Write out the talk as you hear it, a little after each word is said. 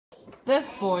This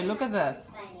boy, look at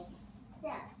this.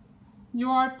 You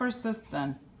are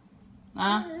persistent.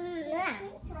 Huh?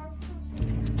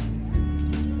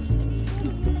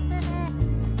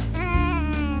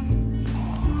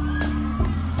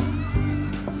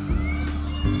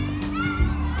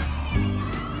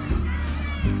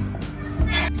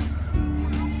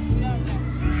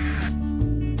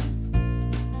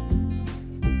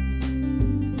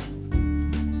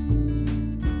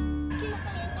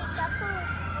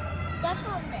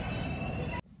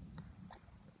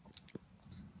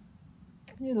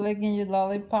 You licking your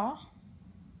lollipop?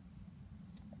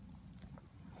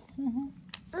 You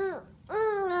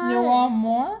want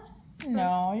more?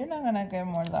 No, you're not gonna get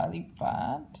more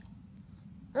lollipop.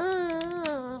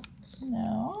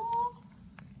 No.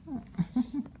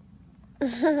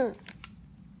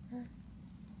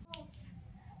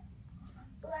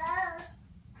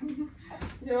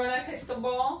 You wanna kick the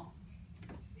ball?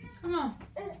 Come on.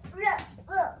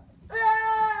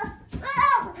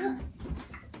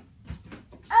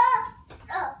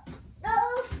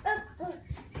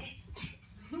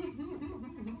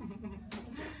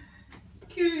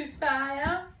 Cute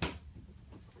fire.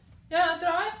 You wanna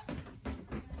throw it?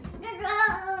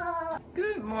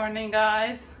 Good morning,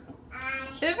 guys.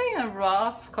 It's been a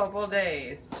rough couple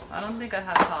days. I don't think I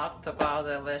have talked about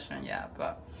the election yet,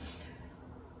 but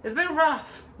it's been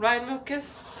rough, right,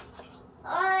 Lucas?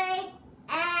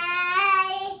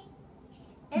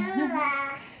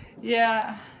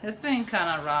 Yeah, it's been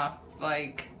kind of rough,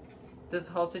 like this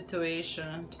whole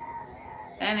situation.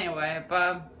 Anyway,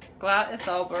 but glad it's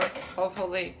over.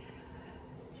 Hopefully,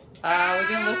 we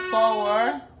can look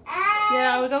forward.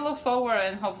 Yeah, we can look forward,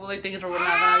 and hopefully things are not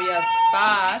gonna be as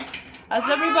bad as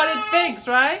everybody thinks,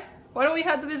 right? Why do we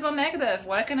have to be so negative?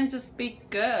 Why can't it just be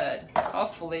good?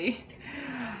 Hopefully.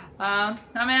 I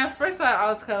mean, at first I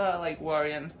was kind of like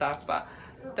worried and stuff, but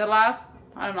the last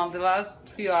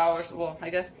few hours, well, I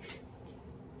guess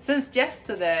since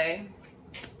yesterday,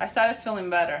 I started feeling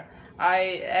better.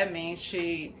 Emmy,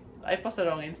 I posted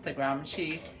on Instagram,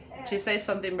 she says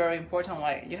something very important,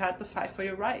 like you have to fight for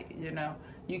your right, you know.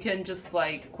 You can just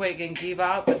like quit and give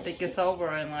up and think it's over,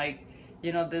 and like,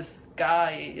 you know, this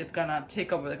guy is gonna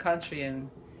take over the country and,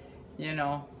 you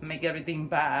know, make everything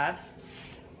bad.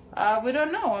 We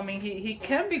don't know. I mean, he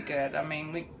can be good. I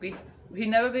mean, he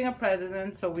never been a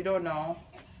president, so we don't know.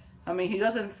 I mean, he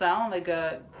doesn't sound like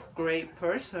a great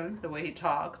person the way he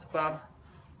talks, but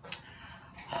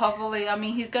hopefully, I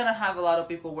mean, he's gonna have a lot of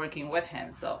people working with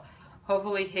him, so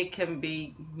hopefully he can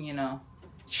be, you know,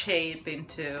 shaped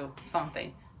into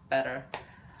something better.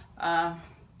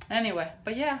 Anyway,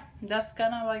 but yeah, that's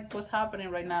kind of like what's happening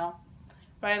right now,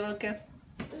 right, Lucas?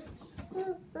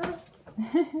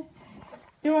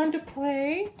 You want to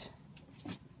play it?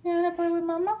 You want to play with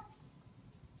Mama?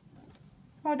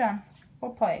 Hold on,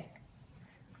 we'll play.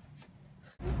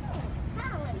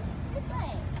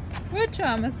 Which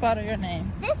one is part of your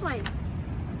name? This one.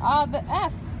 Oh, the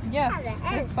S. Yes, Yeah, the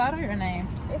S. it's part of your name.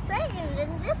 This one and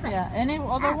then this one. Yeah, any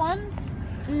other one?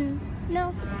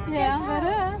 No. Yeah, that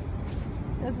is.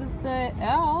 This is the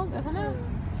L, isn't it?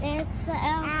 It's the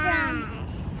L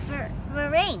from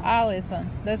Marine. Allison.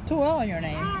 There's 2 L in your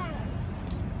name.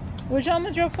 Which one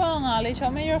is your phone, Ali?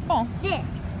 Show me your phone. This.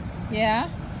 Yeah?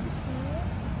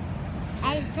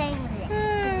 I'm playing with it.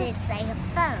 It's like a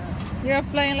phone. You're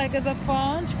playing like it's a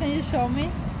phone? Can you show me?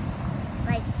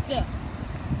 Like this.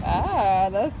 Ah,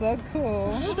 that's so cool.